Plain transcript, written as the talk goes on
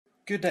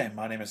Good day,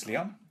 my name is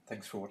Leon.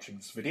 Thanks for watching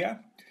this video.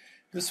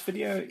 This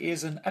video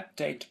is an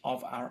update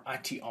of our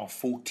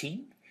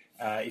ITR14.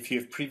 If you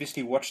have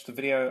previously watched the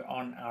video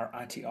on our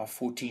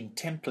ITR14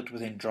 template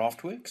within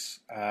Draftworx,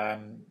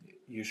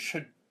 you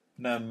should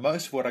know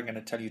most of what I'm going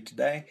to tell you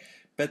today,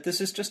 but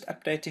this is just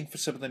updating for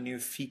some of the new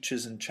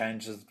features and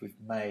changes that we've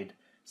made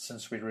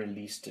since we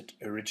released it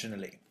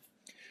originally.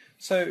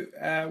 So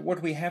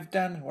what we have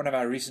done, one of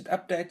our recent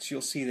updates,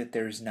 you'll see that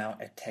there is now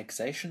a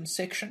taxation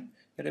section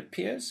that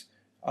appears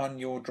on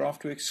your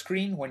Draftworx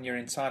screen when you're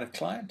inside a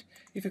client.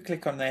 If you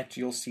click on that,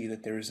 you'll see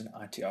that there is an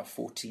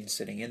ITR14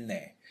 sitting in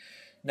there.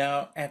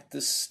 Now, at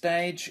this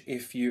stage,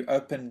 if you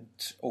opened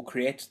or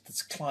created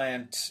this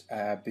client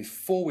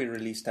before we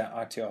released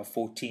our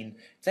ITR14,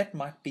 that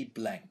might be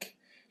blank.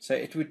 So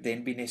it would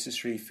then be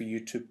necessary for you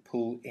to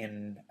pull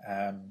in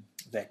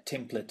that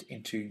template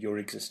into your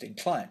existing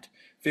client.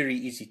 Very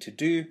easy to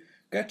do.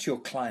 Go to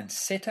your client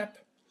setup,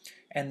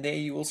 and there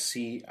you will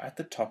see at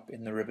the top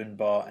in the ribbon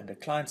bar under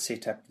client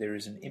setup there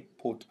is an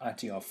import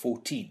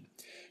ITR14.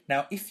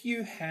 Now if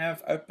you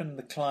have opened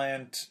the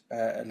client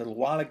a little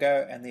while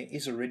ago and there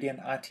is already an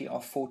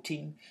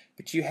ITR14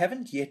 but you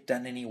haven't yet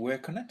done any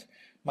work on it,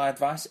 my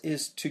advice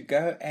is to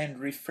go and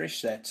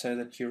refresh that so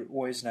that you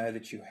always know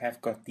that you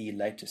have got the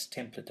latest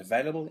template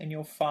available in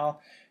your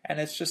file,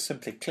 and it's just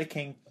simply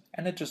clicking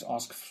and it just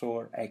asks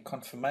for a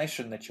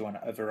confirmation that you want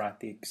to overwrite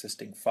the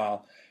existing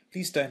file.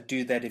 Please don't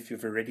do that if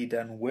you've already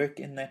done work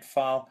in that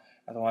file,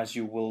 otherwise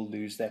you will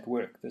lose that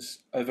work. This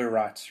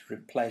overwrite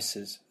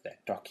replaces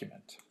that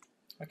document.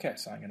 Okay,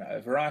 so I'm going to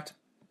overwrite.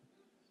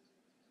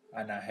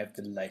 I now have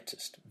the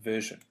latest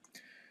version.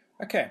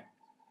 Okay,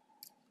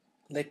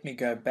 let me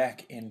go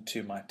back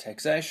into my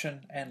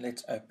taxation and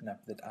let's open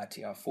up that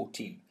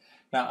ITR14.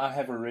 Now I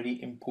have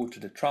already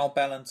imported a trial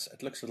balance.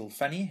 It looks a little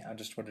funny. I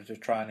just wanted to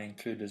try and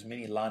include as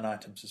many line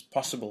items as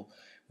possible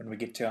when we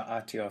get to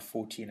our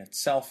ITR14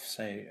 itself,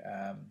 so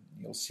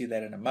you'll see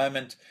that in a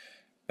moment.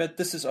 But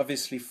this is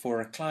obviously for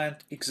a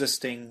client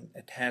existing.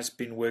 It has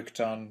been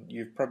worked on.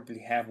 You probably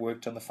have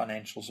worked on the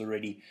financials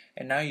already,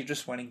 and now you're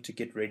just wanting to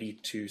get ready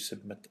to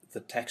submit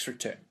the tax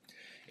return.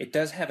 It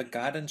does have a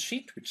guidance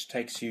sheet which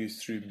takes you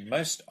through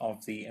most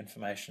of the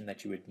information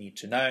that you would need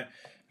to know,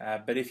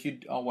 but if you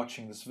are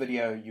watching this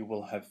video you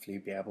will hopefully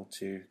be able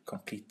to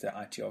complete the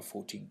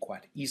ITR14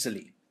 quite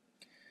easily.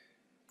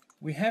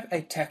 We have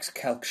a tax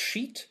calc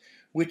sheet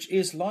which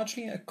is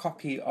largely a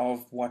copy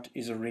of what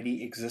is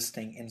already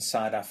existing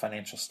inside our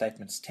financial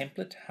statements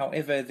template.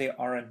 However, there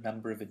are a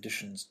number of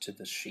additions to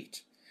this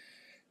sheet.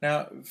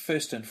 Now,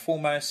 first and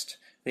foremost,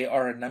 there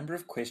are a number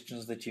of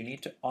questions that you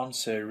need to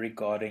answer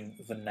regarding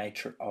the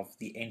nature of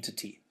the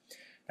entity.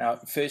 Now,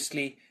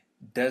 firstly,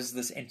 does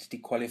this entity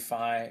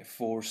qualify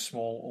for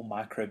small or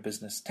micro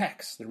business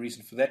tax? The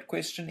reason for that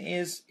question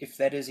is, if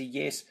that is a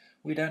yes,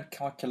 we don't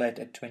calculate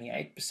at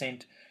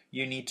 28%.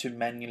 You need to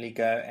manually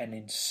go and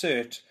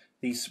insert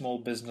the small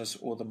business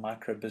or the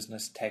micro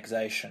business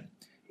taxation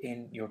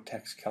in your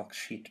tax calc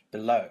sheet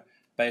below,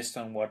 based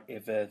on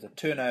whatever the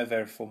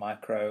turnover for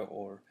micro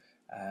or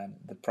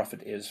the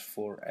profit is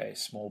for a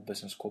small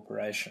business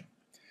corporation.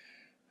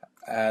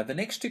 The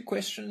next two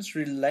questions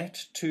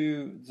relate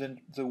to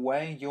the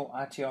way your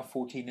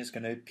ITR14 is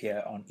going to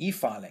appear on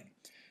e-filing.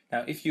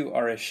 Now, if you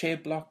are a share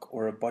block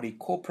or a body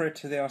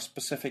corporate, there are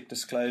specific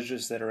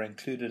disclosures that are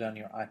included on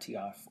your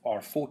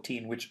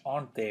ITR14 which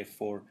aren't there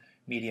for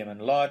medium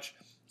and large,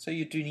 so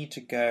you do need to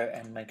go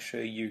and make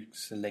sure you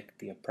select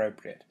the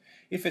appropriate.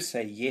 If I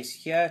say yes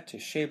here to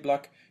share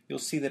block, you'll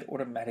see that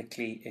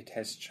automatically it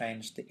has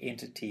changed the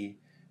entity,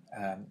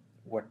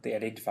 what they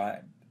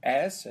identify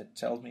as. It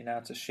tells me now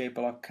it's a share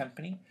block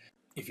company.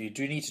 If you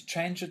do need to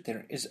change it,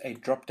 there is a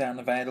drop down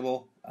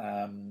available.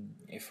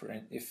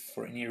 If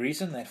for any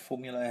reason that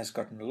formula has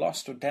gotten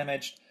lost or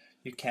damaged,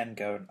 you can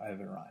go and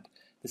override.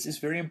 This is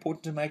very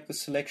important to make the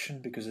selection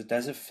because it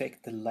does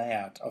affect the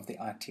layout of the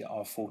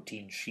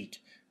ITR14 sheet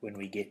when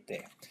we get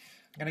there.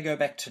 I'm going to go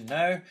back to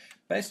no.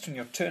 Based on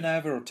your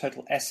turnover or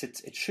total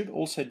assets, it should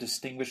also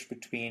distinguish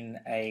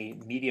between a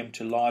medium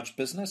to large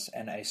business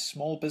and a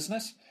small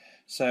business.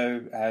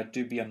 So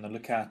do be on the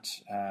lookout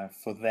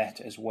for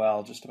that as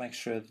well, just to make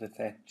sure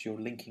that your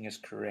linking is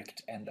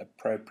correct and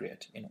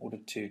appropriate in order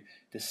to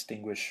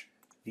distinguish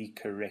the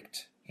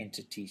correct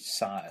entity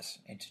size,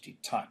 entity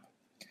type.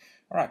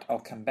 All right, I'll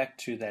come back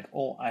to that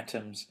all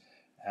items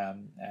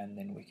and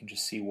then we can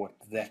just see what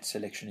that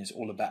selection is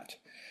all about.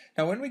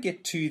 Now, when we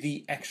get to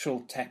the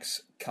actual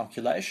tax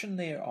calculation,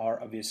 there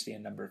are obviously a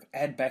number of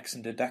add backs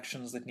and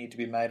deductions that need to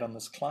be made on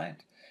this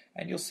client.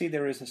 And you'll see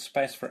there is a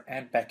space for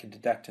add back and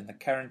deduct in the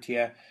current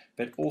year,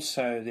 but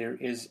also there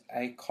is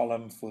a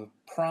column for the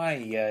prior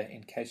year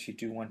in case you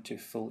do want to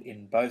fill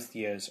in both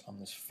years on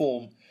this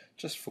form,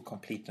 just for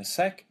completeness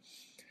sake.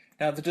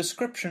 Now, the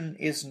description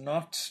is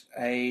not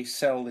a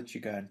cell that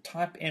you go and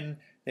type in.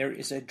 There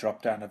is a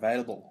drop down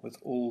available with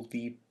all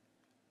the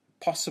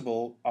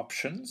possible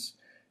options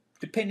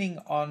depending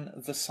on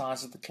the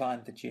size of the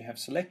client that you have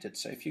selected.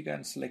 So if you go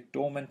and select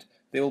dormant,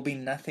 there will be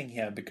nothing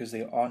here because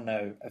there are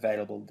no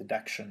available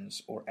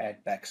deductions or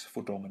add backs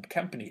for dormant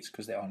companies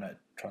because there are no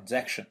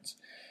transactions.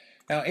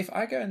 Now, if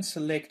I go and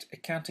select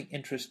accounting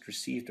interest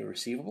received or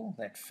receivable,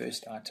 that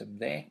first item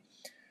there,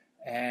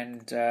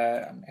 and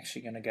I'm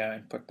actually going to go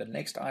and put the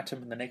next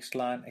item in the next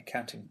line,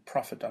 accounting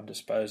profit on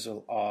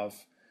disposal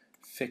of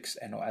fixed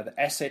and or other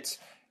assets,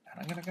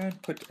 and I'm going to go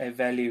and put a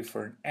value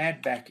for an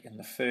add back in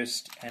the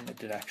first and a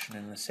deduction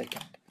in the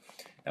second.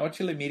 Now what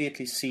you'll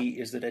immediately see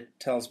is that it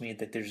tells me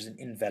that there's an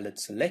invalid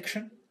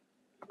selection.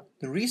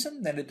 The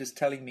reason that it is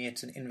telling me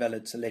it's an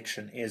invalid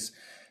selection is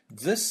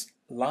this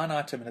line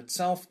item in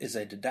itself is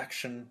a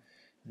deduction,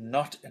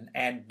 not an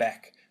add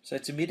back. So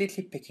it's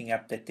immediately picking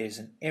up that there's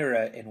an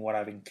error in what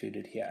I've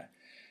included here.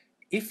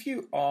 If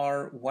you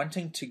are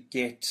wanting to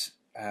get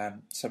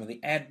some of the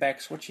add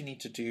backs, what you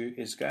need to do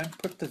is go and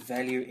put the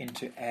value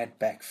into add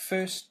back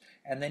first,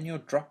 and then your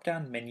drop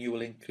down menu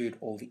will include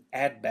all the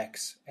add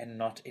backs and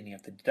not any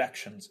of the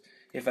deductions.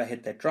 If I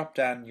hit that drop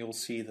down, you'll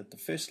see that the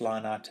first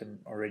line item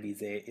already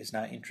there is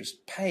now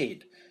interest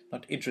paid,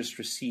 not interest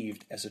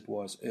received as it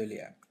was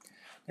earlier.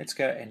 Let's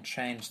go and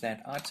change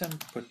that item,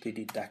 put the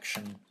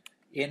deduction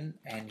in,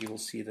 and you will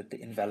see that the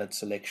invalid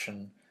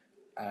selection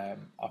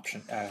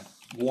option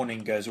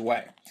warning goes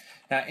away.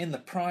 Now in the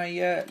prior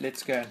year,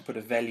 let's go and put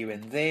a value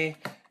in there.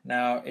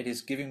 Now it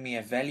is giving me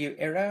a value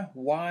error.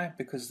 Why?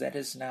 Because that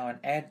is now an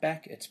add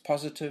back. It's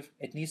positive.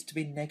 It needs to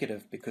be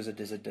negative because it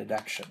is a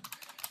deduction.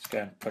 Let's go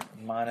and put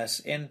minus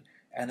in,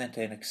 and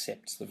then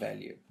accepts the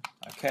value.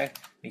 Okay,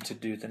 need to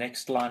do the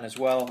next line as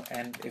well,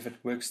 and if it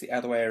works the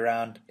other way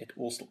around, it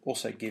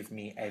also give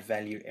me a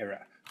value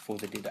error for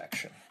the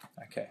deduction.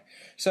 Okay,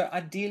 so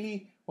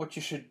ideally what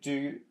you should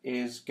do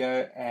is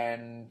go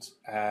and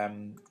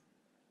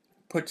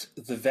put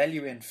the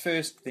value in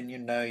first, then you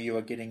know you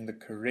are getting the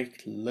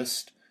correct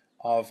list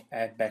of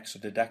add backs or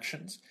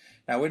deductions.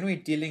 Now when we're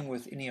dealing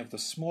with any of the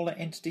smaller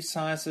entity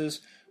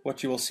sizes,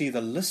 what you will see,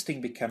 the listing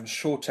becomes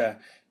shorter,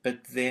 but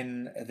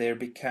then there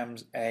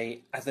becomes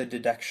a other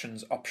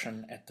deductions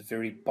option at the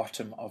very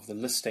bottom of the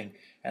listing,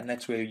 and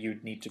that's where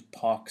you'd need to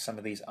park some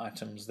of these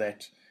items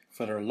that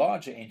for a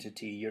larger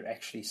entity you're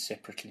actually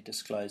separately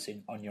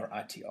disclosing on your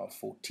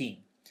ITR14.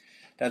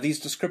 Now these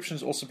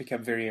descriptions also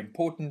become very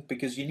important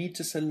because you need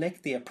to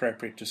select the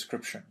appropriate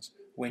descriptions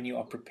when you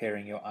are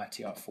preparing your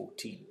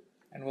ITR14,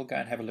 and we'll go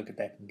and have a look at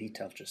that in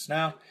detail just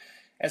now.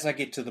 As I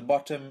get to the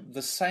bottom,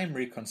 the same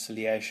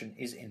reconciliation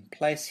is in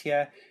place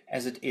here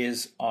as it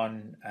is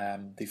on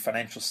the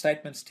financial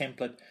statements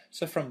template.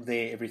 So from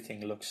there,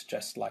 everything looks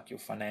just like your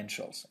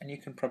financials. And you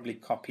can probably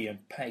copy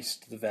and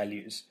paste the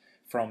values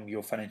from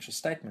your financial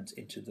statements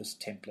into this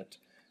template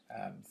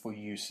for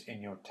use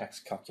in your tax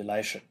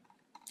calculation.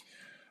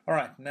 All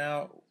right,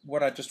 now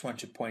what I just want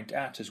to point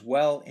out as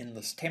well, in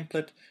this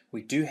template,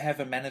 we do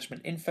have a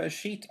management info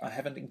sheet. I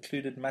haven't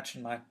included much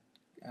in my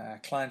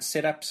client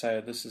setup, so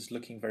this is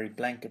looking very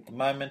blank at the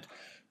moment.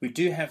 We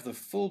do have the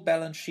full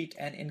balance sheet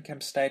and income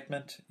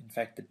statement, in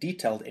fact the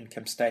detailed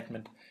income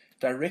statement,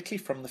 directly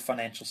from the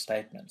financial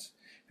statements.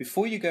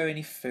 Before you go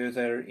any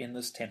further in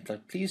this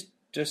template, please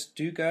just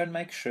do go and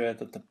make sure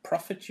that the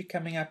profit you're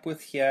coming up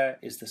with here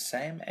is the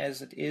same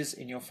as it is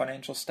in your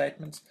financial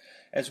statements,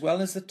 as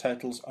well as the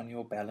totals on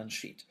your balance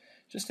sheet.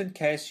 Just in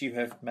case you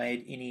have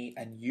made any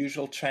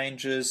unusual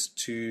changes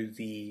to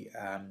the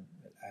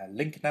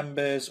link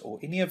numbers or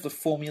any of the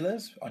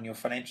formulas on your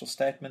financial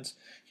statements,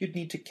 you'd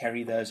need to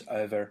carry those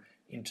over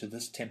into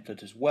this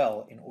template as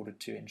well in order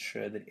to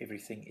ensure that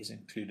everything is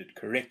included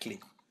correctly.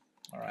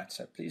 Alright,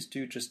 so please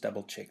do just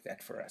double check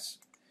that for us.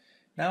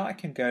 Now I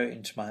can go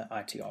into my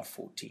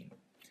ITR14.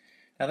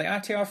 Now the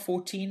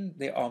ITR14,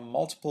 there are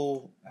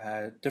multiple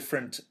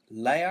different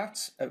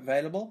layouts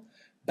available.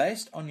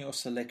 Based on your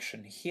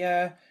selection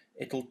here,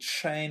 it'll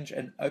change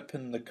and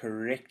open the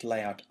correct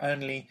layout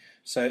only.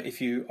 So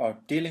if you are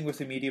dealing with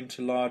a medium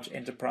to large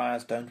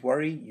enterprise, don't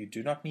worry, you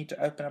do not need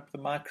to open up the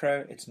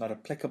micro, it's not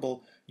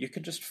applicable. You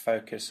can just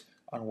focus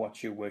on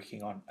what you're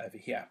working on over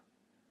here.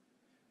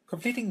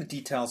 Completing the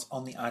details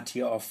on the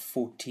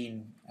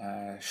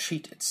ITR14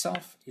 sheet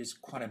itself is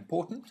quite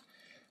important.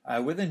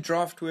 Within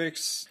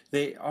Draftworx,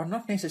 there are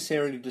not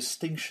necessarily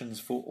distinctions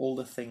for all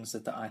the things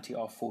that the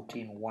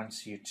ITR14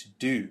 wants you to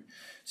do.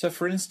 So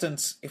for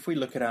instance, if we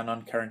look at our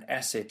non-current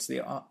assets,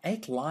 there are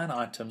 8 line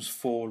items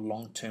for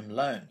long-term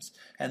loans.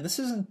 And this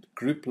isn't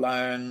group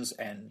loans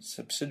and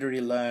subsidiary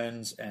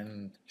loans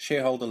and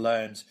shareholder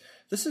loans.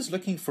 This is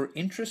looking for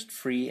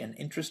interest-free and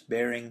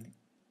interest-bearing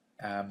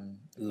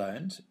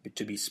loans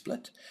to be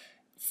split,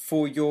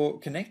 for your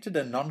connected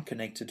and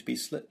non-connected to be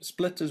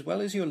split, as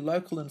well as your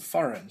local and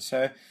foreign.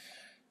 So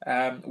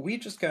we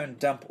just go and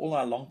dump all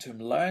our long-term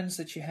loans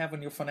that you have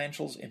on your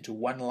financials into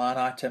one line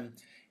item.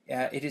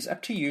 It is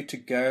up to you to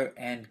go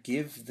and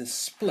give the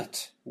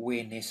split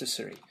where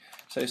necessary.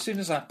 So as soon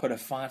as I put a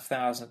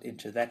 5,000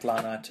 into that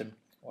line item,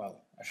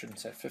 well, I shouldn't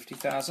say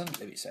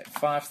 50,000, let me say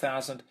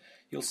 5,000,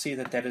 you'll see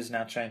that that is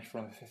now changed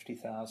from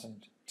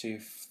 50,000 to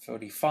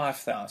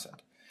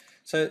 45,000.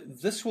 So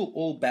this will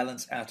all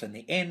balance out in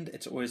the end.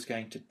 It's always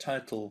going to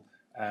total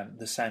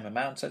the same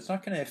amount, so it's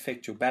not going to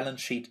affect your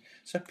balance sheet.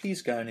 So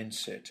please go and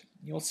insert.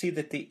 You'll see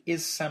that there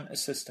is some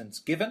assistance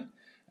given.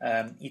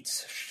 Each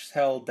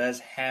cell does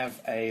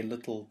have a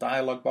little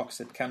dialog box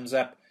that comes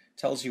up,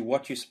 tells you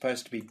what you're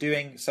supposed to be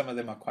doing. Some of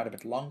them are quite a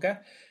bit longer.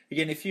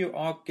 Again, if you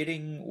are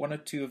getting one or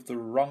two of the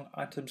wrong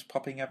items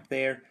popping up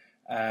there,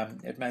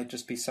 it may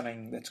just be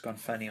something that's gone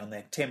funny on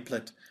that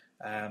template,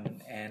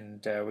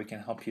 and we can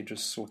help you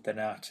just sort that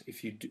out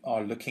if you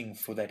are looking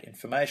for that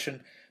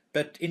information.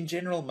 But in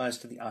general,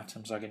 most of the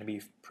items are going to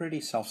be pretty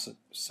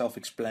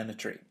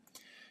self-explanatory.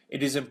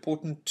 It is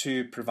important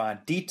to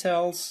provide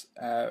details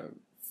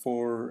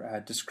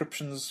for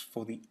descriptions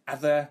for the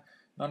other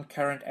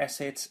non-current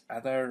assets,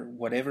 other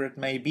whatever it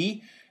may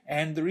be.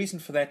 And the reason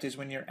for that is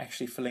when you're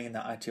actually filling in the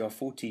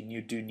ITR14,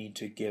 you do need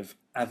to give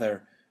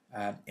other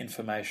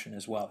information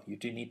as well. You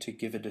do need to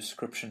give a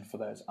description for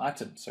those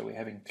items. So we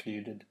have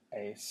included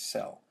a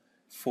cell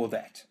for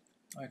that.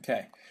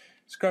 Okay,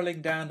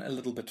 scrolling down a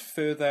little bit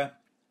further.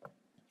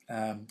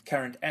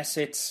 Current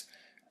assets.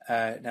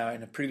 Now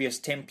in a previous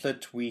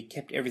template we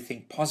kept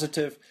everything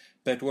positive,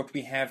 but what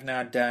we have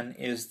now done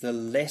is the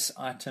less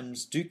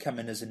items do come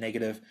in as a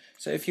negative.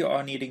 So if you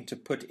are needing to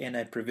put in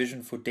a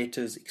provision for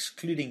debtors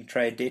excluding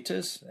trade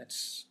debtors,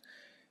 that's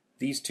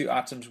these two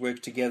items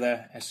work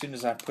together. As soon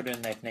as I put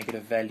in that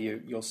negative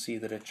value, you'll see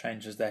that it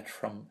changes that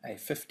from a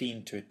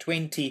 15 to a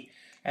 20,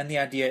 and the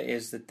idea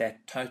is that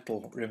that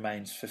total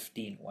remains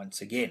 15 once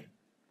again.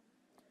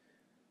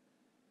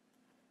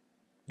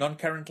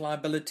 Non-current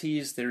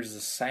liabilities, there is the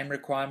same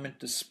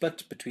requirement to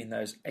split between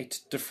those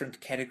 8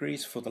 different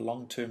categories for the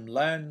long-term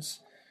loans.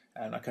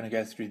 I'm not going to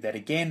go through that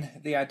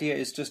again. The idea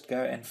is just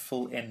go and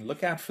fill in,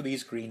 look out for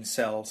these green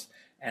cells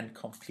and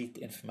complete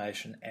the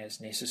information as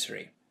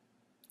necessary.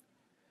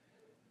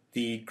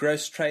 The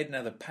gross trade and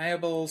other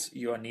payables,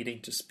 you are needing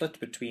to split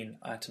between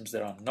items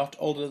that are not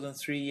older than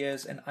 3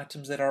 years and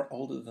items that are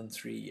older than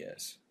 3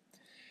 years.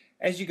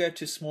 As you go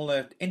to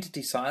smaller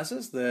entity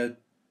sizes, the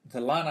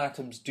line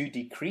items do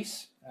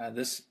decrease.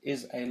 This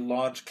is a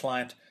large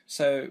client,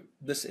 so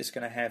this is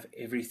going to have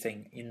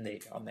everything in there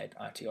on that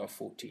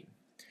ITR14.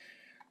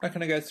 I'm not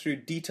going to go through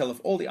detail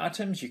of all the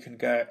items. You can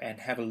go and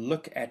have a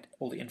look at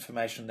all the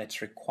information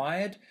that's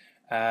required.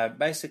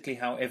 Basically,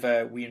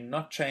 however, we're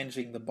not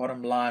changing the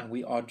bottom line.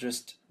 We are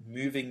just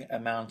moving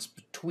amounts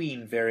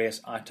between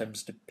various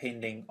items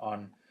depending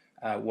on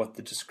what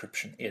the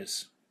description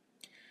is.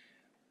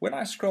 When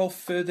I scroll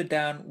further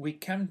down, we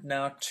come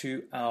now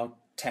to our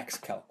tax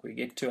calc. We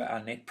get to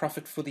our net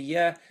profit for the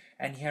year,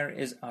 and here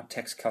is our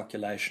tax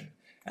calculation.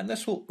 And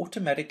this will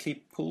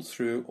automatically pull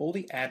through all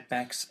the add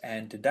backs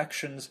and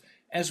deductions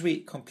as we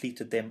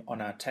completed them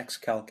on our tax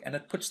calc, and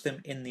it puts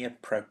them in the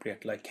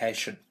appropriate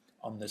location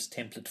on this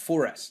template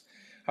for us.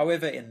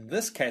 However, in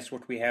this case,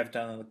 what we have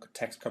done on the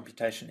tax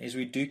computation is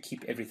we do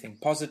keep everything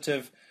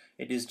positive.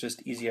 It is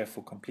just easier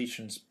for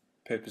completions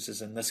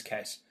purposes in this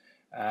case.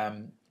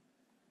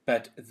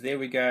 But there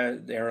we go.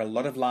 There are a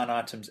lot of line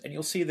items, and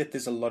you'll see that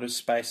there's a lot of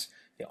space.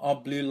 There are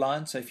blue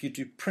lines, so if you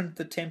do print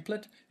the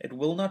template, it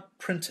will not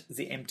print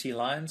the empty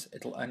lines.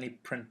 It'll only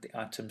print the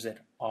items that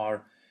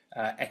are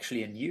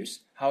actually in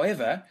use.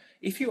 However,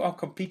 if you are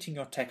completing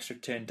your tax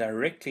return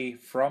directly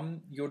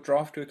from your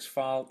Draftworx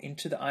file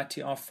into the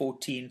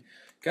ITR14,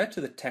 go to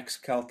the tax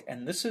calc,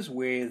 and this is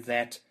where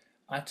that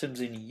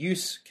items in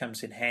use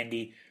comes in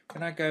handy.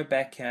 When I go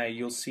back here,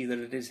 you'll see that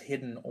it has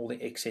hidden all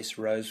the excess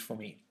rows for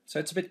me. So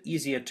it's a bit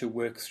easier to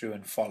work through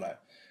and follow.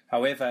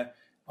 However,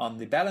 on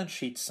the balance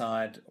sheet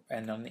side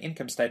and on the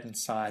income statement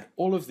side,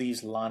 all of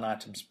these line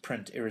items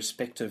print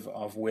irrespective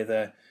of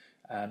whether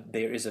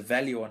there is a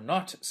value or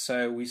not,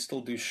 so we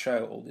still do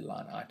show all the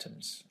line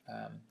items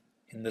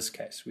in this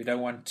case. We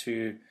don't want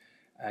to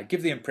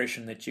give the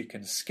impression that you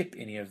can skip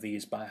any of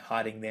these by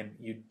hiding them.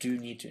 You do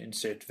need to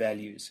insert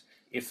values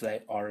if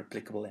they are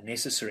applicable and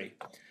necessary.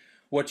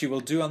 What you will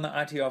do on the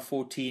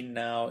ITR14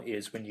 now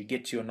is when you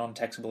get to your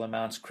non-taxable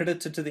amounts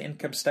credited to the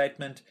income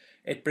statement,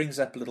 it brings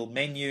up a little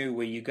menu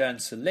where you go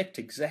and select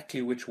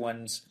exactly which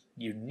ones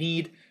you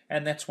need,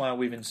 and that's why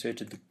we've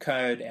inserted the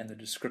code and the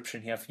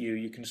description here for you.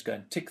 You can just go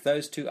and tick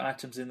those two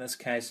items in this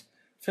case,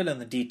 fill in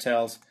the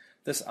details.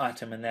 This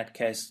item in that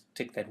case,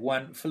 tick that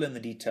one, fill in the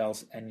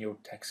details, and your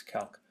tax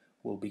calc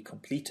will be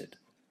completed.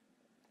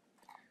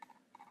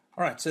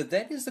 Alright, so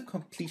that is the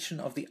completion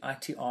of the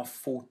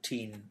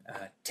ITR14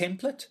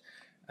 template.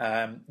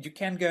 You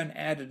can go and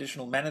add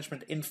additional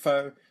management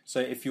info. So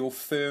if your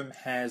firm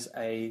has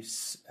a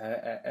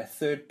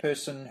third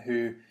person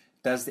who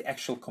does the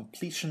actual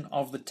completion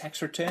of the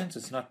tax returns,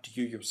 it's not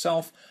you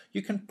yourself,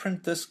 you can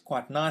print this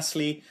quite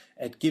nicely.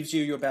 It gives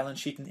you your balance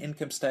sheet and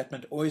income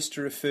statement always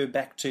to refer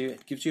back to.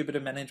 It gives you a bit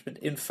of management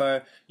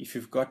info if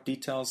you've got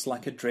details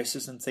like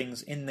addresses and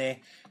things in there,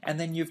 and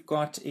then you've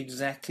got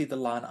exactly the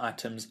line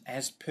items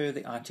as per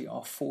the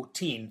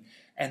ITR14,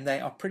 and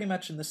they are pretty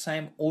much in the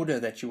same order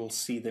that you will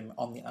see them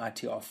on the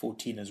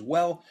ITR14 as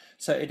well.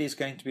 So it is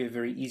going to be a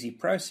very easy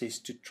process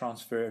to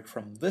transfer it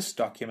from this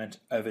document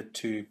over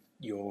to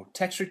your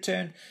tax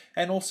return.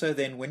 And also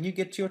then when you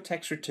get to your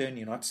tax return,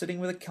 you're not sitting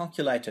with a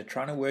calculator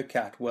trying to work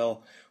out,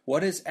 well,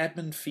 what is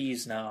admin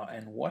fees now,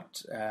 and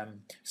what,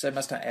 so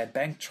must I add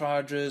bank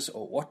charges,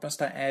 or what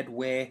must I add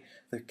where?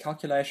 The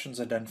calculations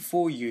are done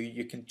for you.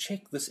 You can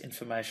check this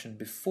information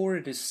before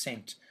it is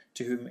sent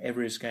to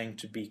whomever is going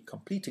to be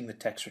completing the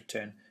tax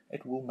return.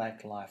 It will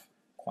make life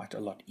quite a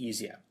lot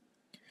easier.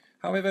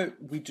 However,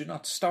 we do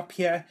not stop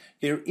here.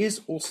 There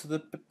is also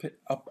the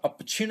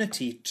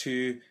opportunity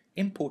to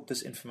import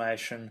this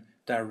information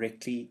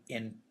directly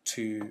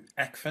into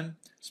Accfin,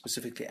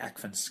 specifically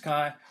Accfin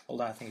Sky,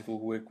 although I think it will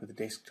work with the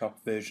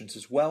desktop versions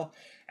as well.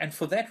 And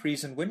for that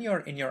reason, when you're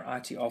in your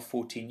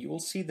ITR14, you will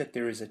see that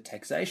there is a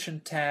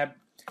taxation tab,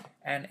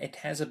 and it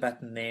has a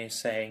button there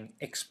saying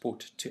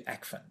Export to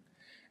Accfin.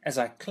 As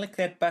I click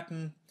that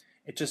button,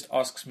 it just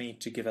asks me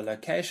to give a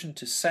location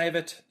to save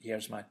it.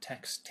 Here's my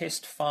tax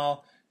test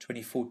file,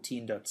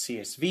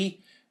 2014.csv.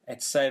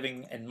 It's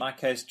saving, in my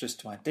case, just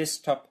to my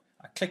desktop.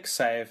 I click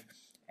save,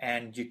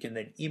 and you can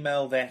then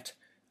email that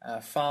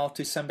file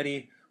to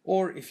somebody,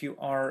 or if you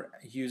are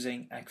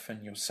using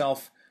Accfin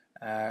yourself,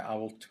 I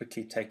will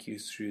quickly take you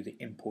through the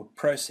import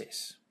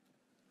process.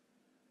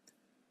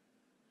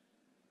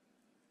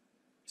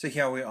 So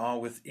here we are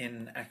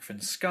within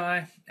Accfin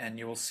Sky, and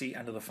you will see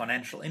under the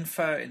financial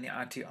info in the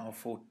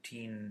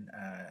ITR14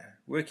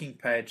 working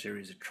page, there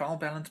is a trial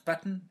balance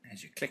button.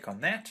 As you click on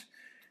that,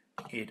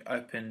 it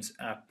opens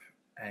up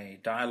a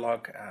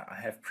dialog I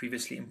have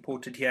previously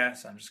imported here.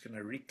 So I'm just going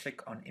to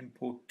re-click on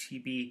Import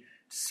TB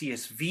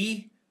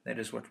CSV. That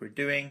is what we're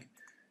doing.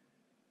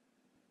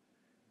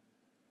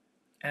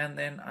 And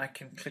then I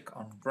can click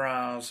on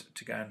Browse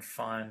to go and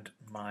find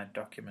my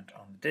document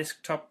on the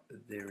desktop.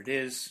 There it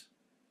is.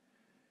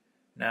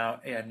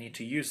 Now I need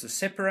to use the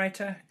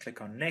separator.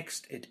 Click on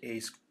Next. It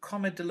is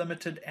comma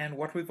delimited, and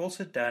what we've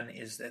also done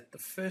is that the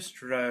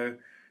first row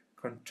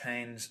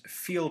contains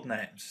field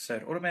names, so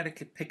it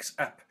automatically picks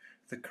up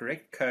the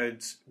correct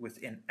codes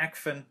within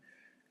Accfin.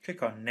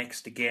 Click on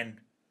Next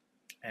again,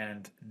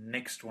 and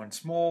Next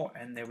once more,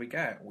 and there we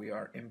go. We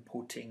are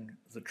importing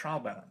the trial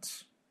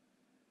balance.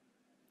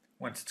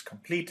 Once it's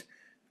complete,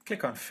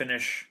 click on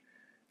Finish.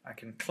 I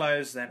can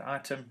close that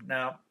item.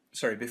 Now,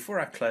 sorry, before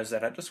I close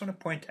that, I just want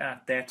to point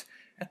out that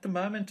at the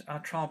moment our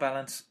trial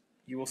balance,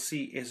 you will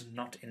see, is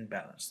not in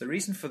balance. The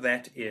reason for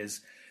that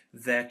is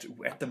that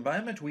at the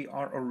moment we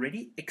are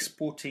already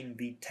exporting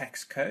the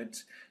tax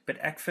codes, but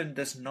Accfin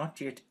does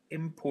not yet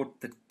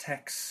import the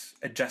tax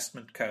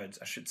adjustment codes,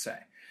 I should say.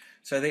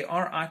 So there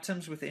are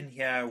items within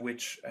here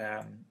which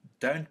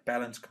don't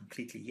balance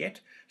completely yet.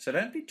 So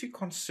don't be too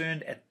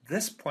concerned at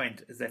this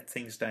point that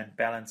things don't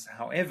balance.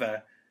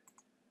 However,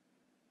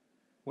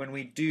 when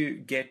we do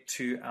get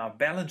to our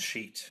balance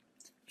sheet,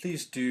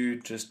 please do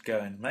just go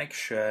and make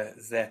sure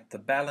that the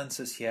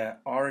balances here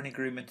are in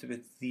agreement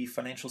with the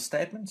financial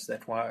statements.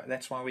 That's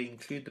why we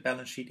include the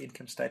balance sheet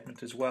income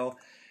statement as well.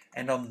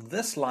 And on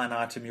this line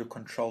item, your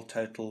control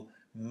total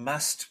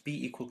must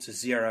be equal to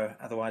 0.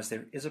 Otherwise,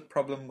 there is a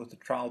problem with the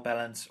trial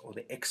balance or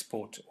the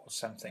export or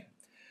something.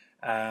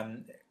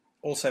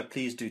 Also,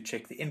 please do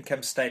check the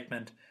income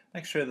statement.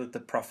 Make sure that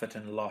the profit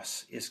and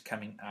loss is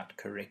coming out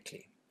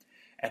correctly.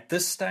 At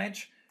this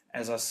stage,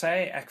 as I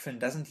say, Accfin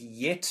doesn't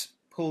yet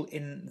pull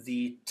in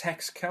the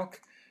tax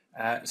calc,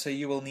 so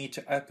you will need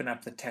to open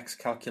up the tax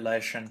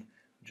calculation.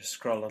 Just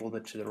scroll a little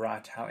bit to the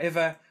right.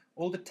 However,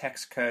 all the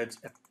tax codes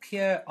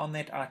appear on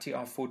that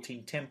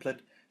ITR14 template,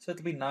 so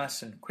it'll be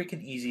nice and quick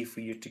and easy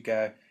for you to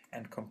go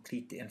and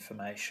complete the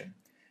information.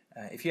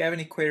 If you have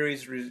any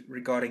queries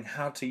regarding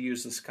how to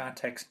use the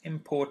SkyTax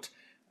import,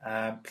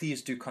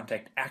 please do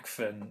contact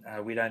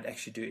Accfin. We don't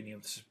actually do any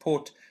of the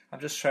support. I'm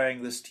just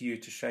showing this to you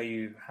to show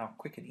you how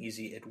quick and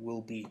easy it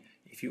will be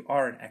if you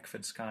are an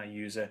Accfin Sky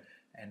user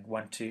and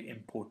want to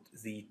import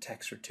the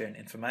tax return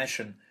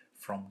information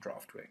from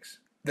Draftworx.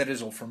 That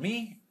is all from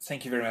me.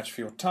 Thank you very much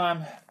for your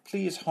time.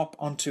 Please hop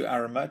onto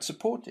our remote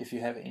support if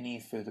you have any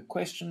further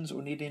questions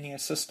or need any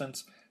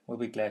assistance. We'll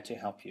be glad to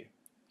help you.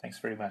 Thanks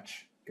very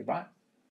much. Goodbye.